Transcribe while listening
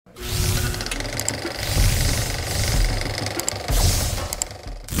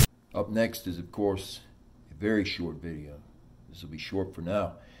Up next is, of course, a very short video. This will be short for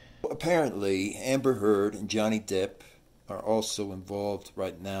now. Apparently, Amber Heard and Johnny Depp are also involved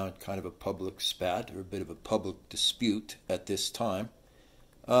right now in kind of a public spat, or a bit of a public dispute at this time.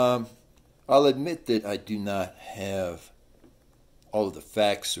 I'll admit that I do not have all of the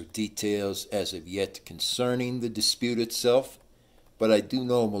facts or details as of yet concerning the dispute itself, but I do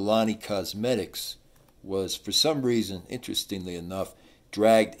know Milani Cosmetics was, for some reason, interestingly enough,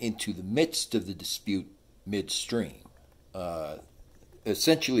 dragged into the midst of the dispute midstream,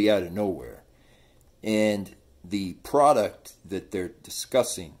 essentially out of nowhere. And the product that they're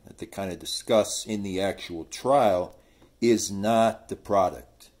discussing, that they kind of discuss in the actual trial, is not the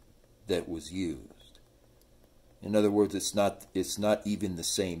product that was used. In other words, it's not even the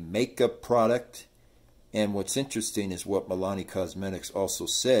same makeup product. And what's interesting is what Milani Cosmetics also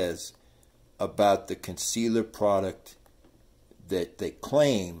says about the concealer product that they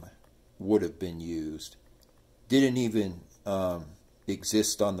claim would have been used didn't even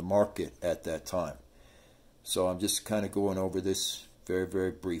exist on the market at that time. So I'm just kind of going over this very,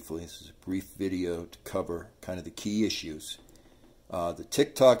 very briefly. This is a brief video to cover kind of the key issues. The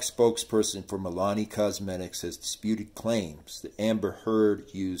TikTok spokesperson for Milani Cosmetics has disputed claims that Amber Heard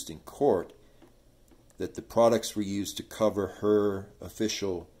used in court that the products were used to cover her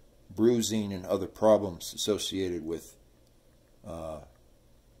official bruising and other problems associated with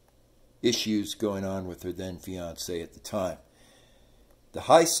issues going on with her then fiancé at the time. The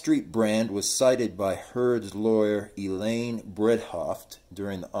high street brand was cited by Heard's lawyer Elaine Bredhoft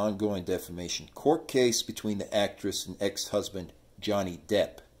during the ongoing defamation court case between the actress and ex-husband Johnny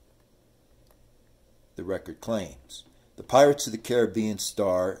Depp, the record claims. The Pirates of the Caribbean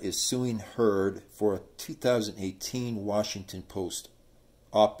star is suing Heard for a 2018 Washington Post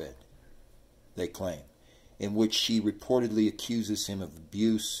op-ed, they claim, in which she reportedly accuses him of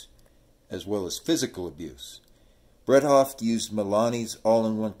abuse as well as physical abuse. Bredhoft used Milani's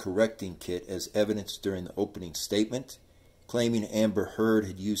all-in-one correcting kit as evidence during the opening statement, claiming Amber Heard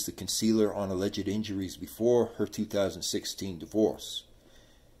had used the concealer on alleged injuries before her 2016 divorce.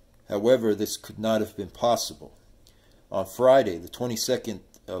 However, this could not have been possible. On Friday, the 22nd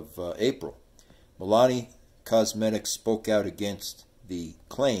of April, Milani Cosmetics spoke out against the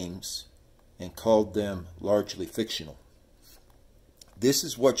claims and called them largely fictional. This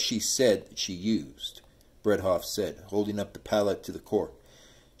is what she said that she used, Bredhoft said, holding up the palette to the court.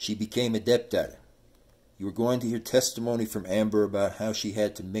 She became adept at it. You are going to hear testimony from Amber about how she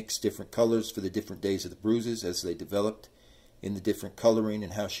had to mix different colors for the different days of the bruises as they developed in the different coloring,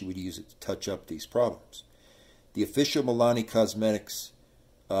 and how she would use it to touch up these problems. The official Milani Cosmetics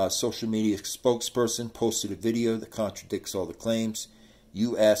social media spokesperson posted a video that contradicts all the claims.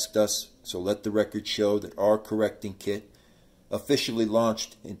 You asked us, so let the record show that our correcting kit officially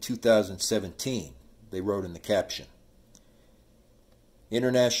launched in 2017, they wrote in the caption.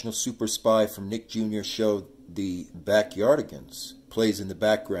 International super spy from Nick Jr. showed the Backyardigans plays in the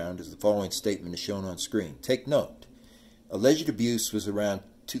background as the following statement is shown on screen. Take note. Alleged abuse was around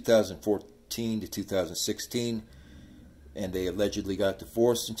 2014 to 2016, and they allegedly got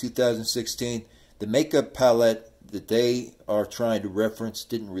divorced in 2016. The makeup palette that they are trying to reference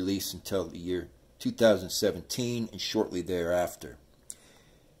didn't release until the year 2017 and shortly thereafter.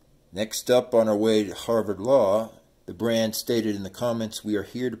 Next up, on our way to Harvard Law, the brand stated in the comments, "We are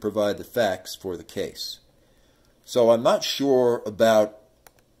here to provide the facts for the case." So I'm not sure about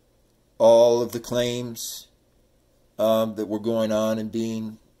all of the claims that were going on and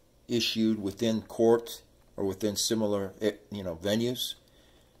being issued within court or within similar venues.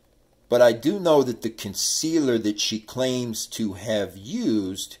 But I do know that the concealer that she claims to have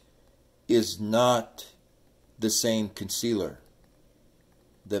used is not the same concealer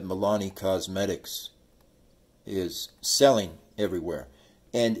that Milani Cosmetics is selling everywhere,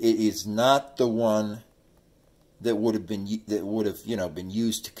 and it is not the one that would have been been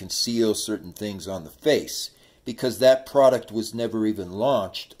used to conceal certain things on the face, because that product was never even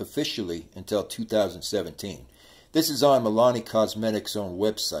launched officially until 2017. This is on Milani Cosmetics' own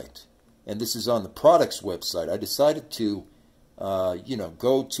website, and this is on the product's website. I decided to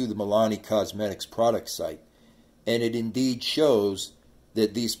go to the Milani Cosmetics product site, and it indeed shows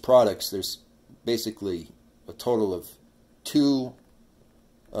that these products, there's basically a total of 2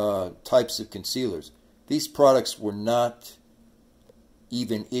 types of concealers. These products were not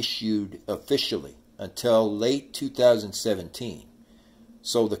even issued officially until late 2017.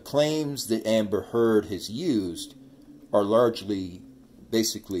 So the claims that Amber Heard has used are largely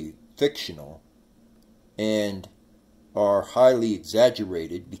basically fictional and are highly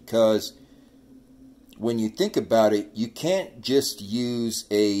exaggerated, because when you think about it, you can't just use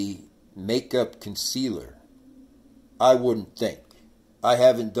a makeup concealer, I wouldn't think. I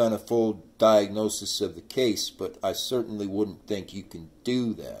haven't done a full diagnosis of the case, but I certainly wouldn't think you can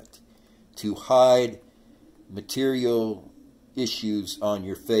do that to hide material issues on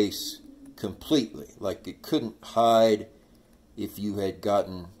your face completely. Like it couldn't hide if you had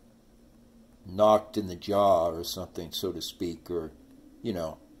gotten knocked in the jaw or something, so to speak, or, you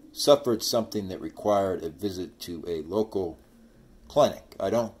know, suffered something that required a visit to a local clinic. I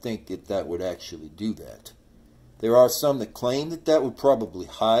don't think that that would actually do that. There are some that claim that that would probably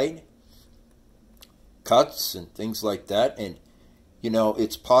hide cuts and things like that, and, you know,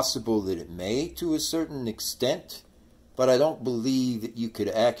 it's possible that it may to a certain extent, but I don't believe that you could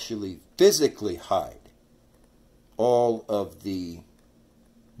actually physically hide all of the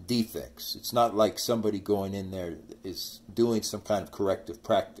defects. It's not like somebody going in there is doing some kind of corrective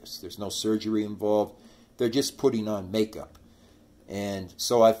practice. There's no surgery involved. They're just putting on makeup. And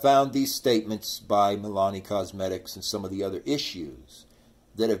so I found these statements by Milani Cosmetics and some of the other issues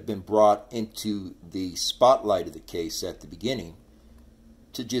that have been brought into the spotlight of the case at the beginning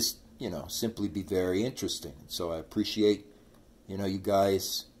to just, you know, simply be very interesting. So I appreciate, you know, you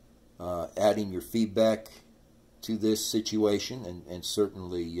guys adding your feedback to this situation, and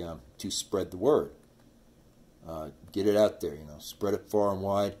certainly to spread the word. Get it out there, you know, spread it far and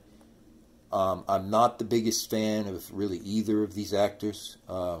wide. I'm not the biggest fan of really either of these actors,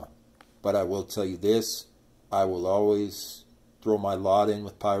 but I will tell you this, I will always throw my lot in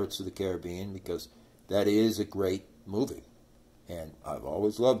with Pirates of the Caribbean because that is a great movie. And I've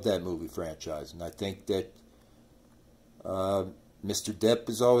always loved that movie franchise, and I think that Mr. Depp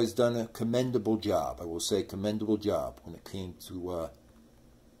has always done a commendable job. I will say commendable job when it came to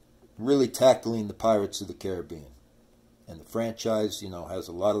really tackling the Pirates of the Caribbean. And the franchise, you know, has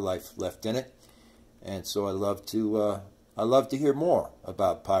a lot of life left in it. And so I love to hear more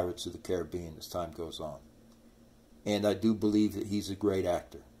about Pirates of the Caribbean as time goes on. And I do believe that he's a great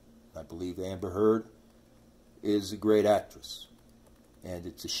actor. I believe Amber Heard is a great actress. And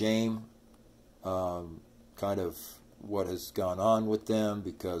it's a shame kind of what has gone on with them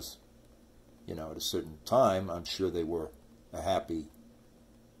because, you know, at a certain time, I'm sure they were a happy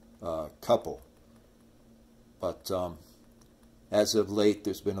couple. But as of late,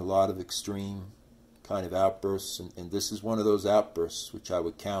 there's been a lot of extreme kind of outbursts, and this is one of those outbursts which I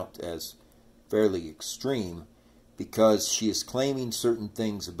would count as fairly extreme because she is claiming certain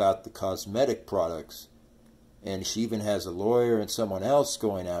things about the cosmetic products, and she even has a lawyer and someone else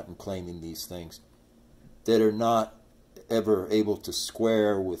going out and claiming these things that are not ever able to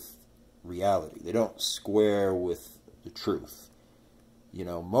square with reality. They don't square with the truth. You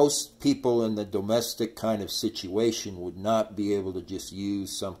know, most people in the domestic kind of situation would not be able to just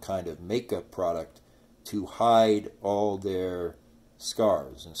use some kind of makeup product to hide all their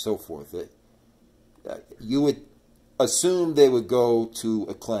scars and so forth. You would assume they would go to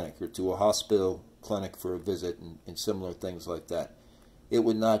a clinic or to a hospital clinic for a visit and similar things like that. It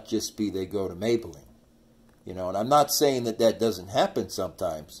would not just be they go to Maybelline. You know, and I'm not saying that that doesn't happen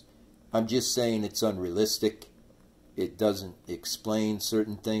sometimes. I'm just saying it's unrealistic. It doesn't explain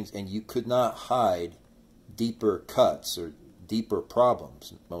certain things, and you could not hide deeper cuts or deeper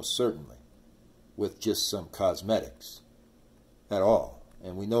problems, most certainly, with just some cosmetics at all.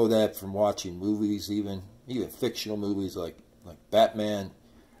 And we know that from watching movies, even fictional movies like Batman,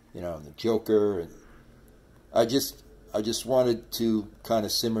 you know, and the Joker. And I just wanted to kind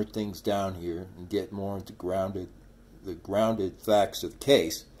of simmer things down here and get more into the grounded facts of the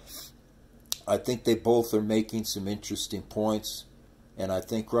case. I think they both are making some interesting points, and I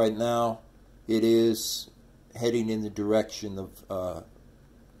think right now it is heading in the direction of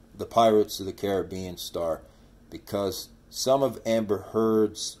the Pirates of the Caribbean star, because some of Amber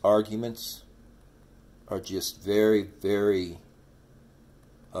Heard's arguments are just very, very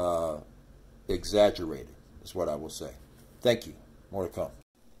exaggerated, is what I will say. Thank you. More to come.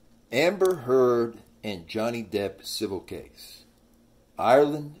 Amber Heard and Johnny Depp civil case.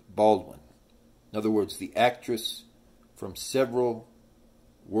 Ireland Baldwin, in other words, the actress from several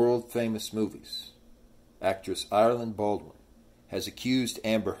world-famous movies, actress Ireland Baldwin, has accused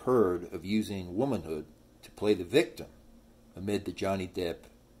Amber Heard of using womanhood to play the victim amid the Johnny Depp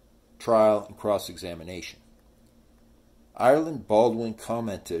trial and cross-examination. Ireland Baldwin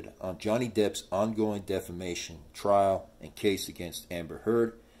commented on Johnny Depp's ongoing defamation trial and case against Amber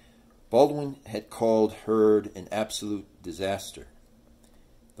Heard. Baldwin had called Heard an absolute disaster.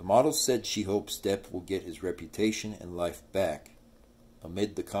 The model said she hopes Depp will get his reputation and life back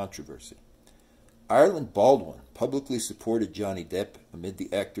amid the controversy. Ireland Baldwin publicly supported Johnny Depp amid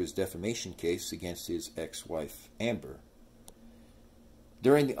the actor's defamation case against his ex-wife Amber.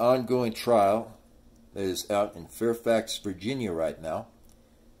 During the ongoing trial that is out in Fairfax, Virginia right now,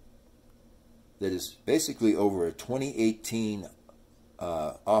 that is basically over a 2018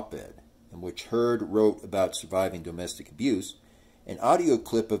 op-ed in which Heard wrote about surviving domestic abuse, an audio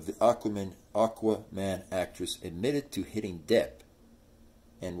clip of the Aquaman actress admitted to hitting Depp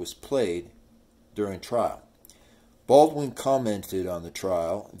and was played during trial. Baldwin commented on the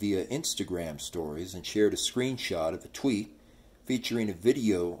trial via Instagram stories and shared a screenshot of a tweet featuring a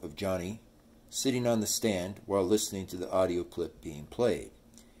video of Johnny sitting on the stand while listening to the audio clip being played.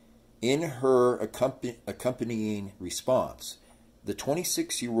 In her accompanying response, the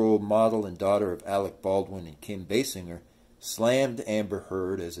 26-year-old model and daughter of Alec Baldwin and Kim Basinger slammed Amber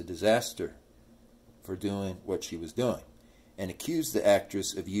Heard as a disaster for doing what she was doing, and accused the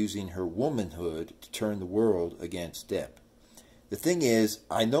actress of using her womanhood to turn the world against Depp. The thing is,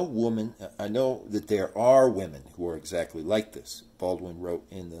 I know that there are women who are exactly like this, Baldwin wrote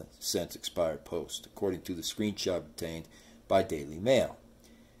in the since expired post, according to the screenshot obtained by Daily Mail.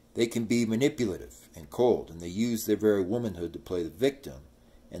 They can be manipulative and cold, and they use their very womanhood to play the victim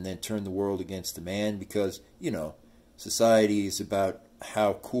and then turn the world against the man because, you know, society is about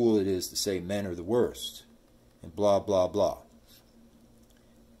how cool it is to say men are the worst, and blah, blah, blah.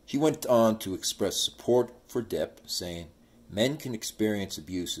 She went on to express support for Depp, saying, "Men can experience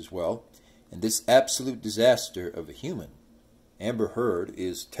abuse as well, and this absolute disaster of a human, Amber Heard,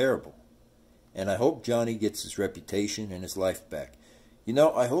 is terrible. And I hope Johnny gets his reputation and his life back." You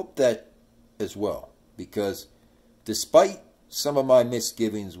know, I hope that as well, because despite some of my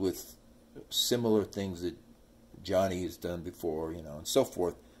misgivings with similar things that Johnny has done before, you know, and so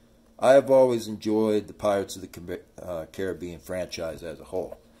forth, I have always enjoyed the Pirates of the Caribbean franchise as a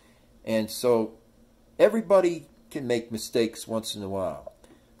whole. And so everybody can make mistakes once in a while,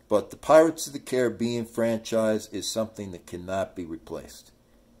 but the Pirates of the Caribbean franchise is something that cannot be replaced.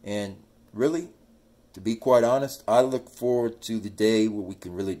 And really, to be quite honest, I look forward to the day where we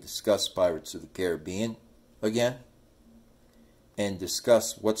can really discuss Pirates of the Caribbean again and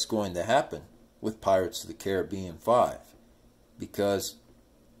discuss what's going to happen with Pirates of the Caribbean 5, because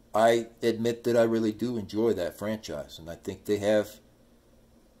I admit that I really do enjoy that franchise, and I think they have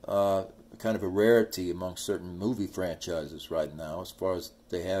kind of a rarity among certain movie franchises right now, as far as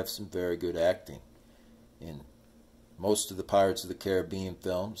they have some very good acting in most of the Pirates of the Caribbean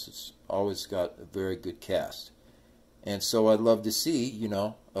films. It's always got a very good cast. And so I'd love to see, you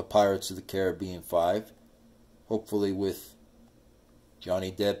know, a Pirates of the Caribbean 5, hopefully with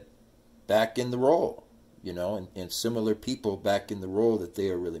Johnny Depp back in the role, you know, and similar people back in the role that they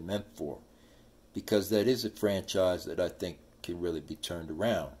are really meant for. Because that is a franchise that I think can really be turned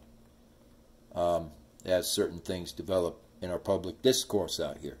around as certain things develop in our public discourse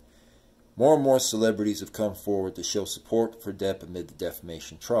out here. More and more celebrities have come forward to show support for Depp amid the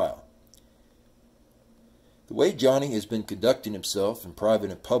defamation trial. The way Johnny has been conducting himself in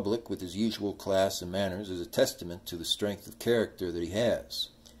private and public with his usual class and manners is a testament to the strength of character that he has.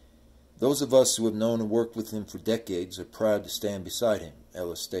 Those of us who have known and worked with him for decades are proud to stand beside him,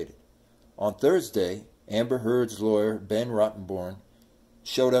 Ellis stated. On Thursday, Amber Heard's lawyer, Ben Rottenborn,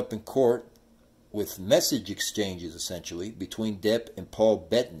 showed up in court with message exchanges, essentially, between Depp and Paul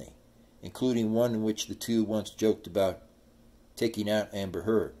Bettany, including one in which the two once joked about taking out Amber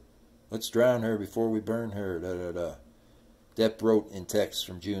Heard. "Let's drown her before we burn her, da da da," Depp wrote in text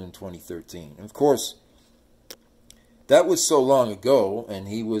from June 2013. And of course, that was so long ago, and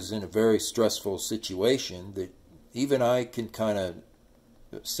he was in a very stressful situation that even I can kind of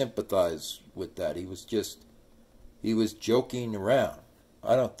sympathize with that. He was joking around.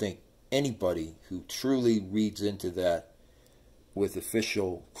 I don't think anybody who truly reads into that with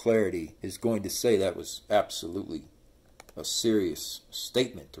official clarity is going to say that was absolutely a serious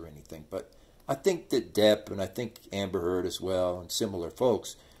statement or anything. But I think that Depp, and I think Amber Heard as well, and similar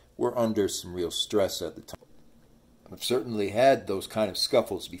folks, were under some real stress at the time. I've certainly had those kind of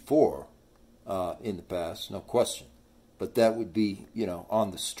scuffles before in the past, no question. But that would be, you know,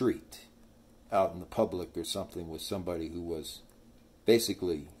 on the street, out in the public or something, with somebody who was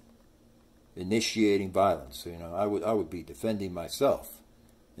basically initiating violence. So, you know, I would be defending myself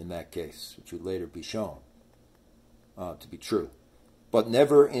in that case, which would later be shown to be true. But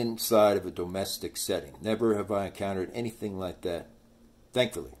never inside of a domestic setting. Never have I encountered anything like that,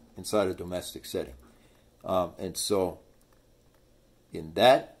 thankfully, inside a domestic setting. And so, in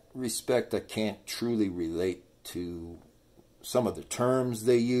that respect, I can't truly relate to some of the terms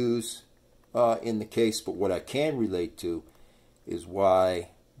they use in the case, but what I can relate to is why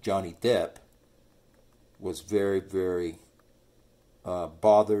Johnny Depp was very, very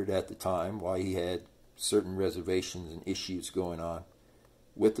bothered at the time, why he had certain reservations and issues going on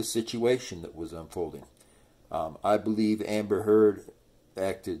with the situation that was unfolding. I believe Amber Heard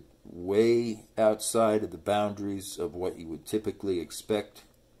acted way outside of the boundaries of what you would typically expect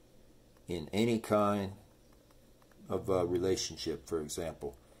in any kind of relationship, for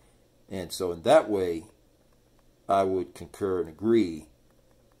example. And so in that way, I would concur and agree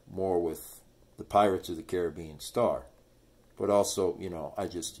more with the Pirates of the Caribbean star. But also, you know, I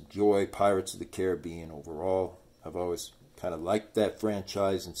just enjoy Pirates of the Caribbean overall. I've always kind of liked that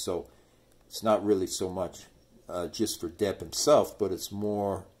franchise, and so it's not really so much just for Depp himself, but it's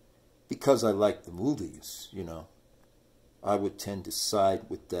more because I like the movies, you know. I would tend to side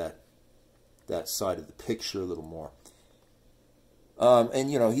with that side of the picture a little more.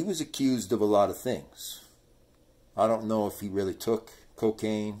 And, you know, he was accused of a lot of things. I don't know if he really took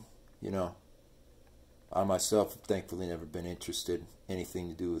cocaine, you know. I myself have thankfully never been interested in anything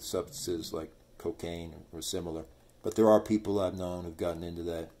to do with substances like cocaine or similar. But there are people I've known who've gotten into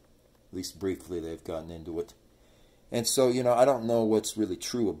that. At least briefly they've gotten into it. And so, you know, I don't know what's really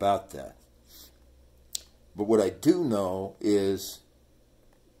true about that. But what I do know is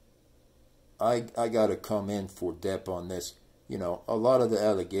I got to come in for Depp on this. You know, a lot of the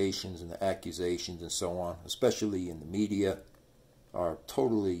allegations and the accusations and so on, especially in the media, are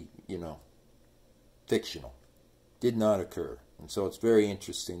totally, you know, fictional. Did not occur. And so it's very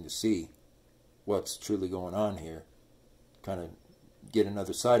interesting to see what's truly going on here. Kind of get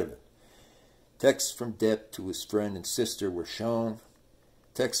another side of it. Texts from Depp to his friend and sister were shown.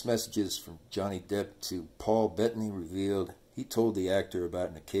 Text messages from Johnny Depp to Paul Bettany revealed he told the actor about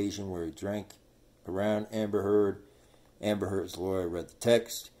an occasion where he drank around Amber Heard. Amber Heard's lawyer read the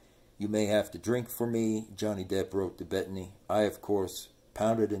text. "You may have to drink for me," Johnny Depp wrote to Bettany. "I, of course,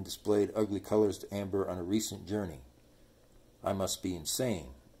 pounded and displayed ugly colors to Amber on a recent journey. I must be insane,"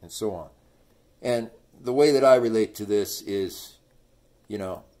 and so on. And the way that I relate to this is, you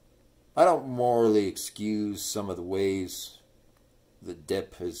know, I don't morally excuse some of the ways that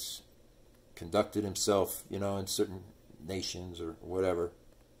Depp has conducted himself, you know, in certain nations or whatever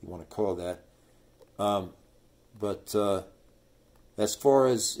you want to call that. But as far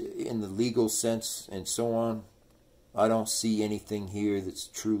as in the legal sense and so on, I don't see anything here that's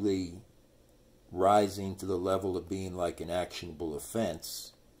truly rising to the level of being like an actionable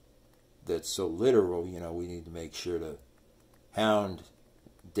offense that's so literal. You know, we need to make sure to hound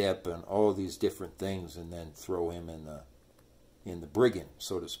Depp and all these different things and then throw him in the brigand,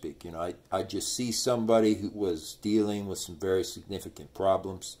 so to speak. You know, I just see somebody who was dealing with some very significant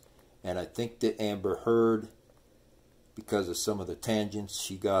problems, and I think that Amber Heard, because of some of the tangents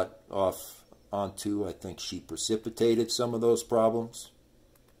she got off onto, I think she precipitated some of those problems.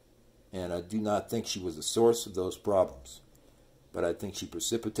 And I do not think she was the source of those problems. But I think she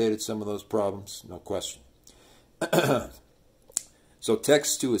precipitated some of those problems, no question. So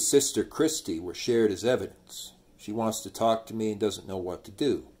texts to his sister Christy were shared as evidence. "She wants to talk to me and doesn't know what to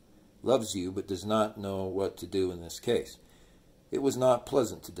do. Loves you but does not know what to do in this case. It was not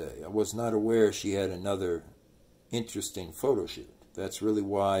pleasant today. I was not aware she had another interesting photo shoot. That's really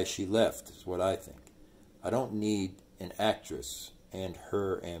why she left, is what I think. I don't need an actress and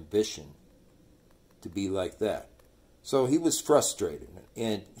her ambition to be like that." So he was frustrated,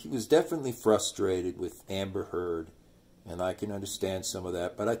 and he was definitely frustrated with Amber Heard, and I can understand some of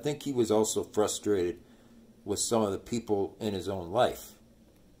that, but I think he was also frustrated with some of the people in his own life.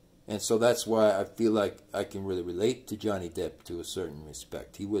 And so that's why I feel like I can really relate to Johnny Depp to a certain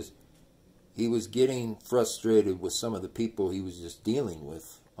respect. He was getting frustrated with some of the people he was just dealing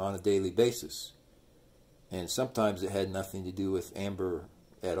with on a daily basis. And sometimes it had nothing to do with Amber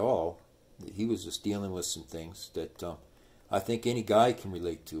at all. He was just dealing with some things that I think any guy can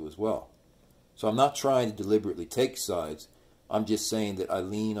relate to as well. So I'm not trying to deliberately take sides. I'm just saying that I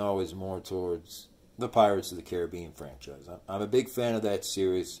lean always more towards the Pirates of the Caribbean franchise. I'm a big fan of that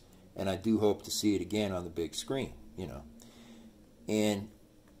series, and I do hope to see it again on the big screen, you know. And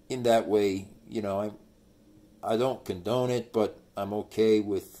in that way, you know, I don't condone it, but I'm okay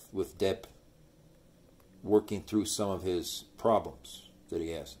with Depp working through some of his problems that he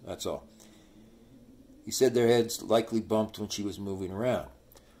has. That's all. He said their heads likely bumped when she was moving around.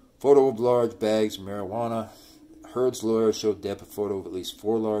 Photo of large bags of marijuana. Heard's lawyer showed Depp a photo of at least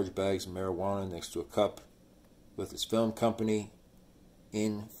 4 large bags of marijuana next to a cup with his film company,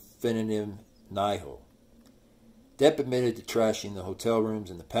 Infinitum Nihil. Depp admitted to trashing the hotel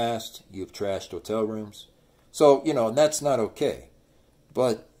rooms in the past. "You have trashed hotel rooms." So, you know, that's not okay.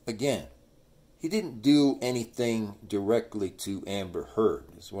 But, again, he didn't do anything directly to Amber Heard,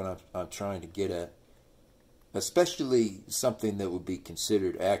 is what I'm trying to get at. Especially something that would be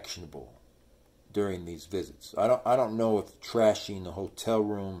considered actionable during these visits. I don't know if trashing the hotel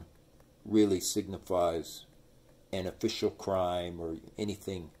room really signifies an official crime or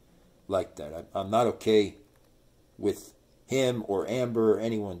anything like that. I'm not okay with him or Amber or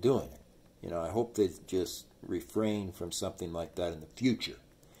anyone doing it. You know, I hope they just refrain from something like that in the future.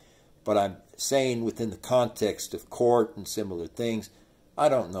 But I'm saying within the context of court and similar things, I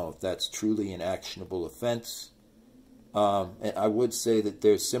don't know if that's truly an actionable offense. And I would say that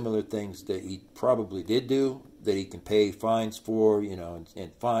there's similar things that he probably did do that he can pay fines for, you know,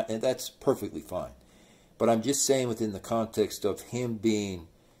 and that's perfectly fine. But I'm just saying within the context of him being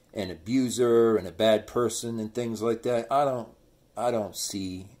an abuser and a bad person and things like that, I don't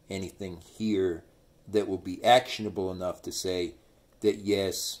see anything here that will be actionable enough to say that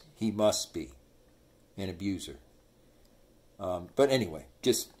yes, he must be an abuser. But anyway,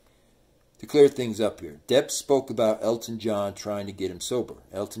 just to clear things up here, Depp spoke about Elton John trying to get him sober.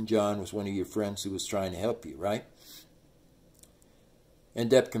 Elton John was one of your friends who was trying to help you, right? And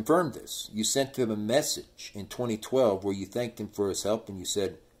Depp confirmed this. You sent him a message in 2012 where you thanked him for his help and you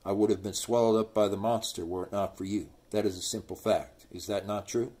said, I would have been swallowed up by the monster were it not for you. That is a simple fact. Is that not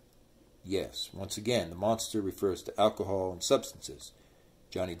true? Yes. Once again, the monster refers to alcohol and substances.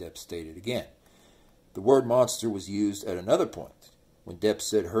 Johnny Depp stated again. The word monster was used at another point when Depp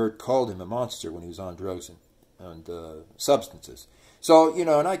said Heard called him a monster when he was on drugs and substances. So, you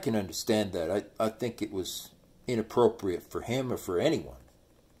know, and I can understand that. I think it was inappropriate for him or for anyone,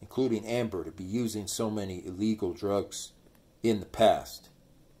 including Amber, to be using so many illegal drugs in the past.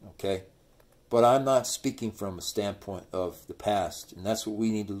 Okay? But I'm not speaking from a standpoint of the past, and that's what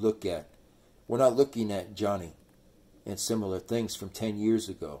we need to look at. We're not looking at Johnny and similar things from 10 years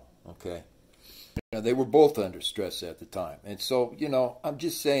ago. Okay? You know, they were both under stress at the time. And so, you know, I'm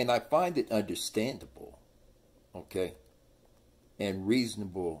just saying I find it understandable, okay, and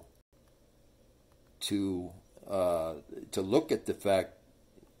reasonable to look at the fact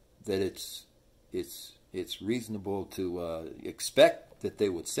that it's reasonable to expect that they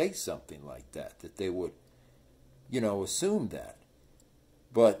would say something like that they would, you know, assume that.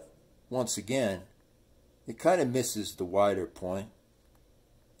 But once again, it kind of misses the wider point.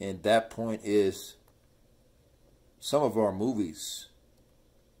 And that point is some of our movies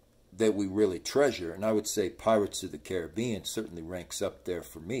that we really treasure, and I would say Pirates of the Caribbean certainly ranks up there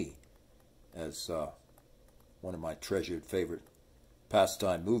for me as one of my treasured favorite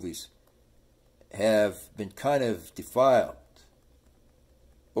pastime movies, have been kind of defiled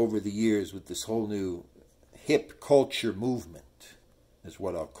over the years with this whole new hip culture movement, is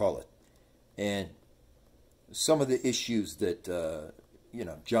what I'll call it. And some of the issues that you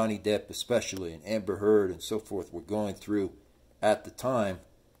know, Johnny Depp especially and Amber Heard and so forth were going through at the time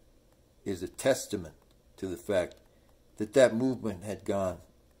is a testament to the fact that that movement had gone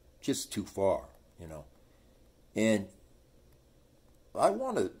just too far, you know. And I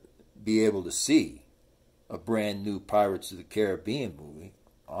want to be able to see a brand new Pirates of the Caribbean movie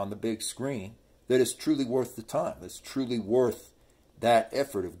on the big screen that is truly worth the time, that's truly worth that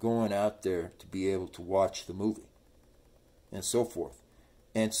effort of going out there to be able to watch the movie and so forth.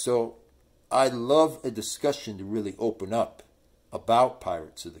 And so I'd love a discussion to really open up about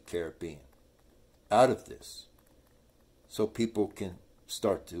Pirates of the Caribbean out of this, so people can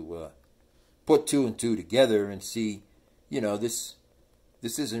start to put two and two together and see, you know, this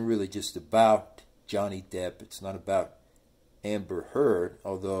isn't really just about Johnny Depp. It's not about Amber Heard,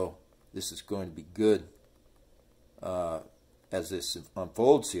 although this is going to be good as this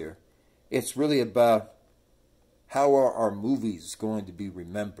unfolds here. It's really about how are our movies going to be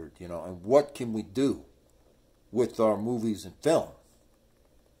remembered, you know, and what can we do with our movies and film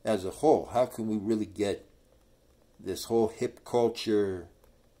as a whole? How can we really get this whole hip culture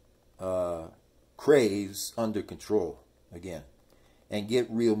craze under control again and get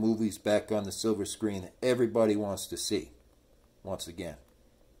real movies back on the silver screen that everybody wants to see once again?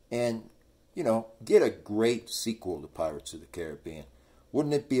 And, you know, get a great sequel to Pirates of the Caribbean.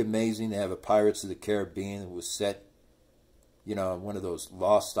 Wouldn't it be amazing to have a Pirates of the Caribbean that was set, you know, on one of those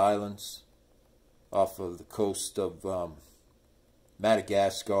lost islands off of the coast of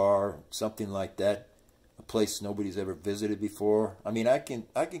Madagascar, something like that, a place nobody's ever visited before? I mean, I can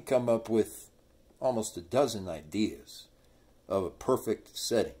come up with almost a dozen ideas of a perfect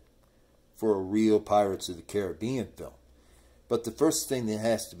setting for a real Pirates of the Caribbean film. But the first thing that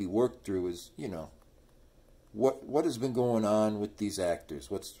has to be worked through is, you know, what has been going on with these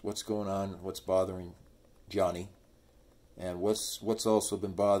actors? What's going on? What's bothering Johnny? And what's also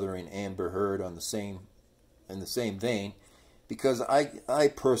been bothering Amber Heard in the same vein? Because I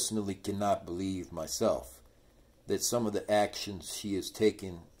personally cannot believe myself that some of the actions she has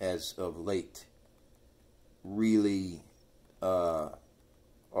taken as of late really are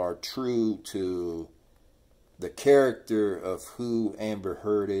true to the character of who Amber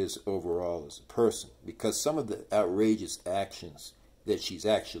Heard is overall as a person, because some of the outrageous actions that she's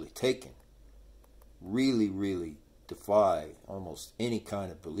actually taken really, really defy almost any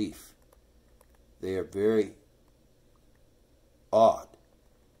kind of belief. They are very odd,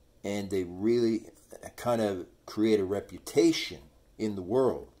 and they really kind of create a reputation in the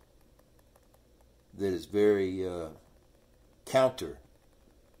world that is very counter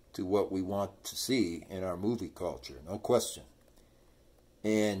to what we want to see in our movie culture, no question.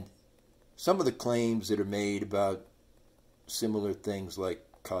 And some of the claims that are made about similar things like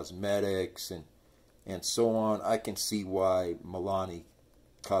cosmetics and so on, I can see why Milani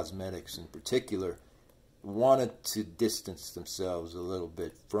Cosmetics in particular wanted to distance themselves a little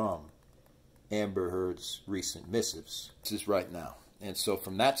bit from Amber Heard's recent missives. This is right now. And so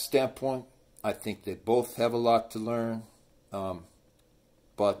from that standpoint, I think they both have a lot to learn.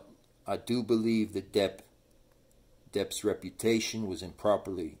 But I do believe that Depp's reputation was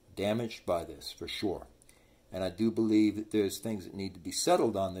improperly damaged by this, for sure. And I do believe that there's things that need to be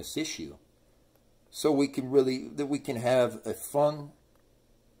settled on this issue, so we can have a fun,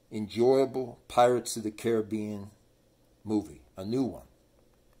 enjoyable Pirates of the Caribbean movie, a new one.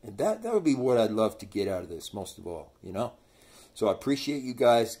 And that would be what I'd love to get out of this, most of all, you know. So I appreciate you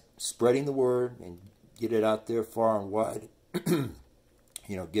guys spreading the word and get it out there far and wide.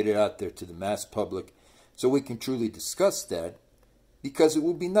 You know, get it out there to the mass public so we can truly discuss that, because it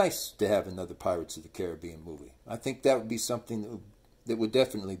would be nice to have another Pirates of the Caribbean movie. I think that would be something that would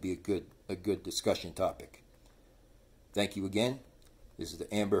definitely be a good discussion topic. Thank you again. This is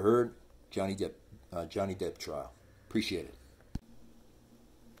the Amber Heard, Johnny Depp trial. Appreciate it.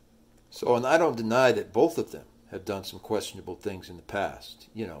 So, and I don't deny that both of them have done some questionable things in the past.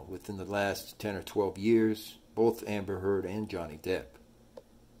 You know, within the last 10 or 12 years, both Amber Heard and Johnny Depp.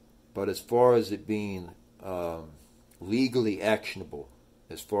 But as far as it being legally actionable,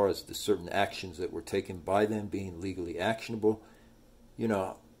 as far as the certain actions that were taken by them being legally actionable, you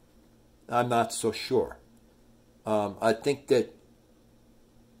know, I'm not so sure. I think that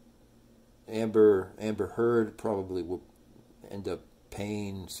Amber Heard probably will end up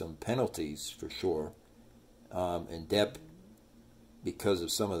paying some penalties for sure. And Depp, because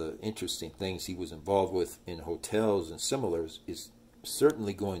of some of the interesting things he was involved with in hotels and similars, is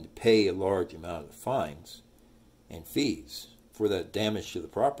certainly going to pay a large amount of fines and fees for that damage to the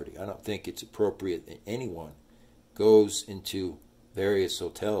property. I don't think it's appropriate that anyone goes into various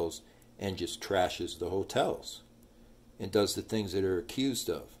hotels and just trashes the hotels and does the things that are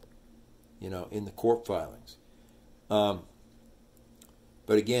accused of, you know, in the court filings. But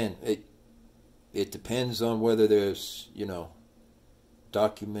again, it depends on whether there's, you know,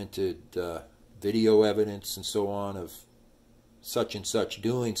 documented video evidence and so on of such and such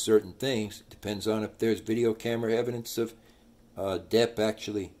doing certain things. It depends on if there's video camera evidence of Depp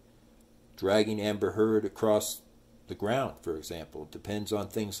actually dragging Amber Heard across the ground, for example. It depends on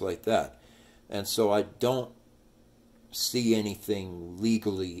things like that. And so I don't see anything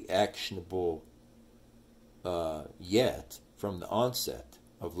legally actionable yet from the onset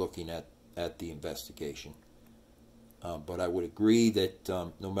of looking at the investigation. But I would agree that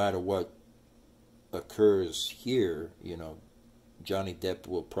no matter what occurs here, you know, Johnny Depp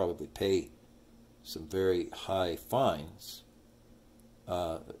will probably pay some very high fines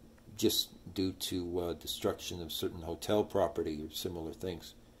just due to destruction of certain hotel property or similar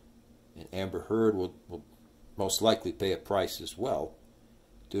things. And Amber Heard will most likely pay a price as well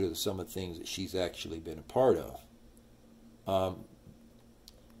due to some of the things that she's actually been a part of.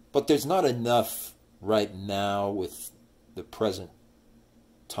 But there's not enough right now with the present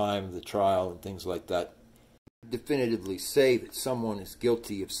time of the trial and things like that definitively say that someone is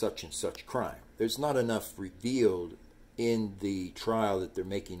guilty of such and such crime. There's not enough revealed in the trial that they're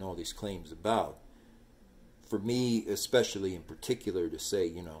making all these claims about, for me especially in particular, to say,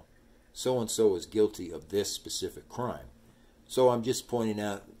 you know, so and so is guilty of this specific crime. So I'm just pointing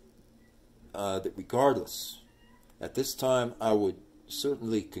out that regardless, at this time I would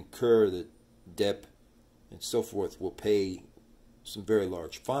certainly concur that Depp and so forth will pay some very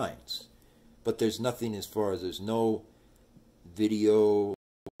large fines. But there's nothing, as far as there's no video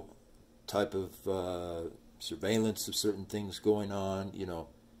type of surveillance of certain things going on. You know,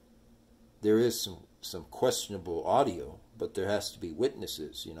 there is some questionable audio, but there has to be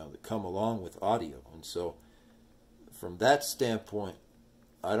witnesses, you know, that come along with audio. And so from that standpoint,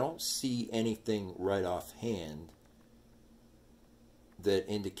 I don't see anything right offhand that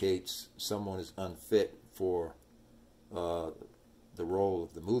indicates someone is unfit for the role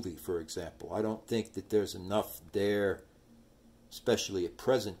of the movie, for example. I don't think that there's enough there, especially at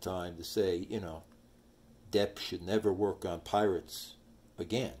present time, to say, you know, Depp should never work on Pirates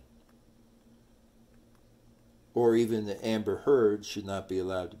again. Or even that Amber Heard should not be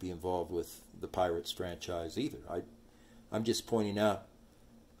allowed to be involved with the Pirates franchise either. I'm just pointing out,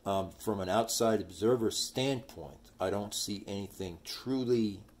 from an outside observer standpoint, I don't see anything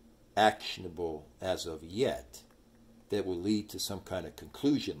truly actionable as of yet that will lead to some kind of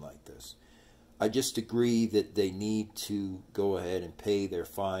conclusion like this. I just agree that they need to go ahead and pay their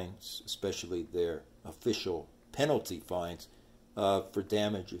fines, especially their official penalty fines, for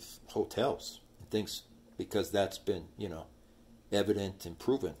damage of hotels and things, because that's been, you know, evident and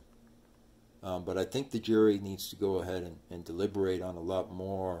proven. But I think the jury needs to go ahead and deliberate on a lot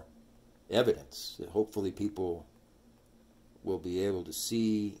more evidence. Hopefully people will be able to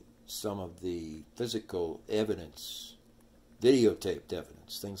see some of the physical evidence, videotaped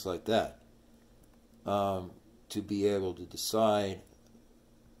evidence, things like that, to be able to decide,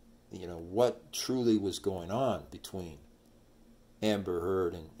 you know, what truly was going on between Amber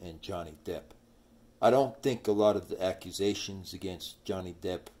Heard and Johnny Depp. I don't think a lot of the accusations against Johnny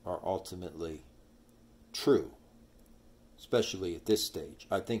Depp are ultimately true, especially at this stage.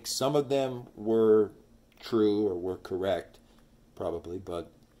 I think some of them were true or were correct, probably,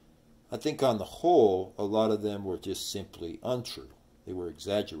 but I think on the whole, a lot of them were just simply untrue. They were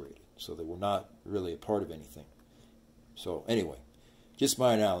exaggerated, so they were not really a part of anything. So anyway, just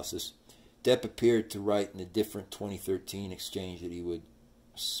my analysis. Depp appeared to write in a different 2013 exchange that he would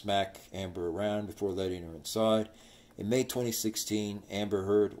smack Amber around before letting her inside. In May 2016, Amber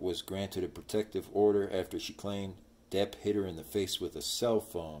Heard was granted a protective order after she claimed Depp hit her in the face with a cell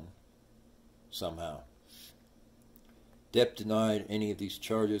phone somehow. Depp denied any of these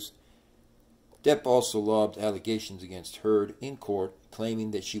charges. Depp also lobbed allegations against Heard in court,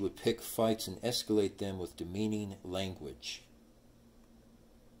 claiming that she would pick fights and escalate them with demeaning language.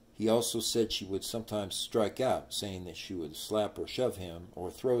 He also said she would sometimes strike out, saying that she would slap or shove him or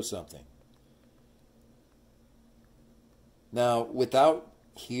throw something. Now, without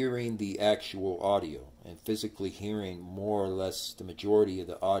hearing the actual audio and physically hearing more or less the majority of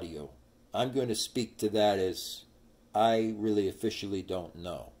the audio, I'm going to speak to that as I really officially don't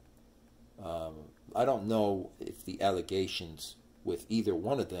know. I don't know if the allegations with either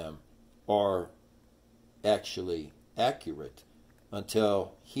one of them are actually accurate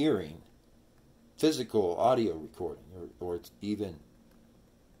until hearing physical audio recording, or it's even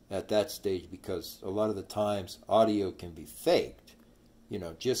at that stage, because a lot of the times audio can be faked. You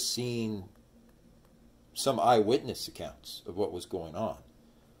know, just seeing some eyewitness accounts of what was going on.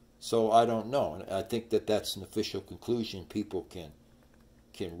 So I don't know, and I think that that's an official conclusion people can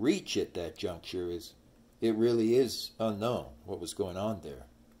reach at that juncture, is it really is unknown what was going on there,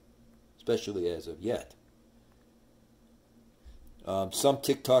 especially as of yet. Some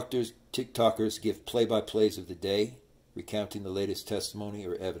TikTokers give play-by-plays of the day, recounting the latest testimony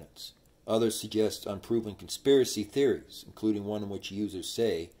or evidence. Others suggest unproven conspiracy theories, including one in which users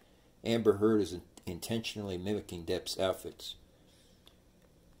say Amber Heard is intentionally mimicking Depp's outfits.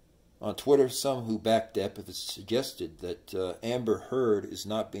 On Twitter, some who back Depp have suggested that Amber Heard is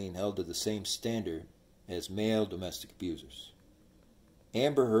not being held to the same standard as male domestic abusers.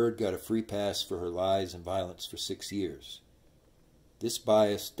 Amber Heard got a free pass for her lies and violence for 6 years. This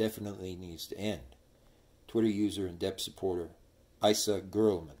bias definitely needs to end. Twitter user and Depp supporter Isa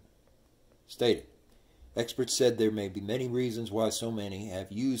Gurlman stated, experts said there may be many reasons why so many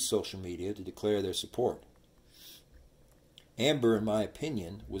have used social media to declare their support. Amber, in my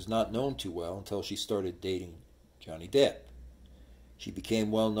opinion, was not known too well until she started dating Johnny Depp. She became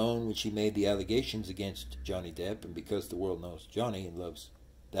well known when she made the allegations against Johnny Depp, and because the world knows Johnny and loves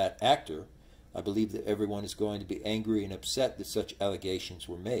that actor, I believe that everyone is going to be angry and upset that such allegations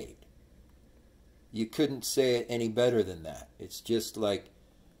were made. You couldn't say it any better than that. It's just like,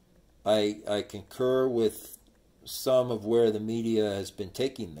 I concur with some of where the media has been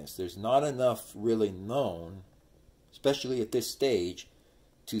taking this. There's not enough really known, especially at this stage,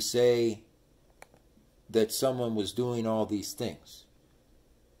 to say that someone was doing all these things.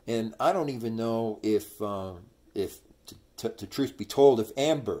 And I don't even know if to truth be told, if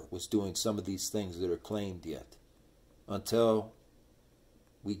Amber was doing some of these things that are claimed yet, until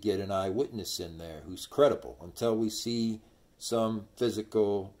we get an eyewitness in there who's credible, until we see some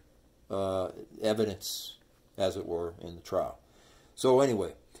physical evidence, as it were, in the trial. So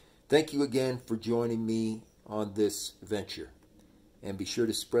anyway, thank you again for joining me on this venture. And be sure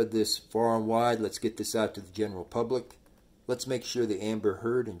to spread this far and wide. Let's get this out to the general public. Let's make sure the Amber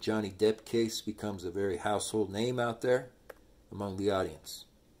Heard and Johnny Depp case becomes a very household name out there. among the audience.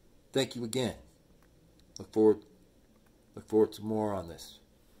 Thank you again. Look forward to more on this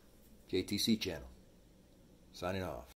JTC channel. Signing off.